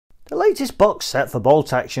The latest box set for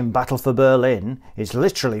bolt action Battle for Berlin is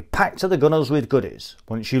literally packed to the gunnels with goodies.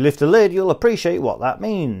 Once you lift the lid, you'll appreciate what that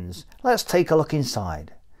means. Let's take a look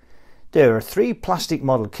inside. There are 3 plastic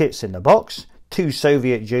model kits in the box, 2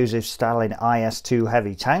 Soviet Joseph Stalin IS-2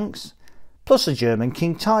 heavy tanks, plus a German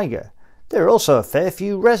King Tiger. There are also a fair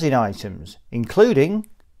few resin items, including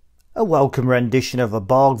a welcome rendition of a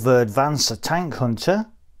Warlord Vancer tank hunter,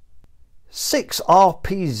 6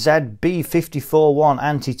 RPZ-B54-1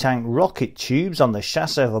 anti-tank rocket tubes on the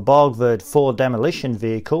chassis of a Warlord 4 demolition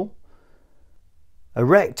vehicle, a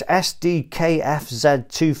wrecked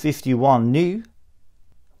SDKFZ-251 new,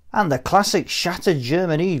 and the classic shattered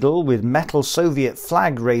German Eagle with metal Soviet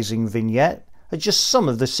flag raising vignette are just some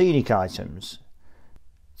of the scenic items.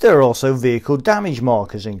 There are also vehicle damage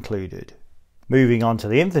markers included. Moving on to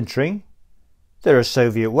the infantry, there are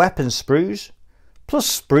Soviet weapon sprues,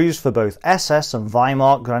 plus sprues for both SS and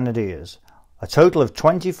Weimar Grenadiers, a total of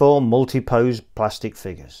 24 multi-pose plastic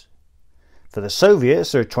figures. For the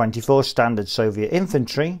Soviets there are 24 standard Soviet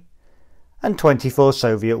infantry and 24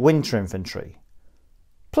 Soviet winter infantry,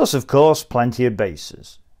 plus of course plenty of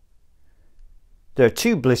bases. There are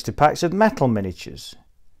 2 blister packs of metal miniatures,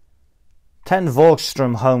 10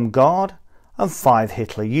 Volkssturm Home Guard and 5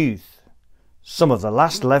 Hitler Youth, some of the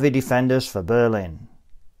last levy defenders for Berlin.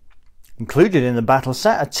 Included in the battle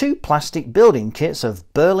set are 2 plastic building kits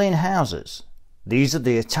of Berlin houses. These are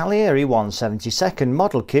the Italieri 1/72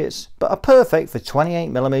 model kits, but are perfect for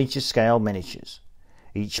 28mm scale miniatures.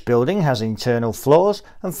 Each building has internal floors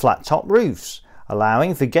and flat top roofs,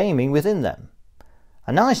 allowing for gaming within them.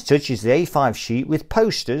 A nice touch is the A5 sheet with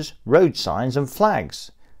posters, road signs and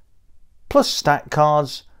flags, plus stack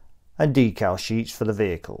cards and decal sheets for the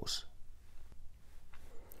vehicles.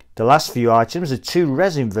 The last few items are 2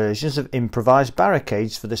 resin versions of improvised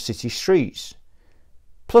barricades for the city streets,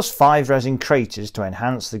 plus 5 resin craters to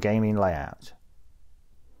enhance the gaming layout.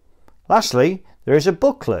 Lastly, there is a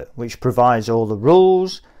booklet which provides all the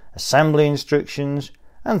rules, assembly instructions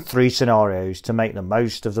and 3 scenarios to make the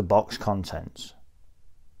most of the box contents.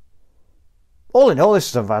 All in all, this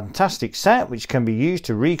is a fantastic set which can be used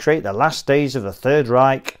to recreate the last days of the Third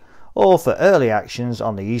Reich or for early actions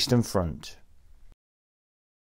on the Eastern Front.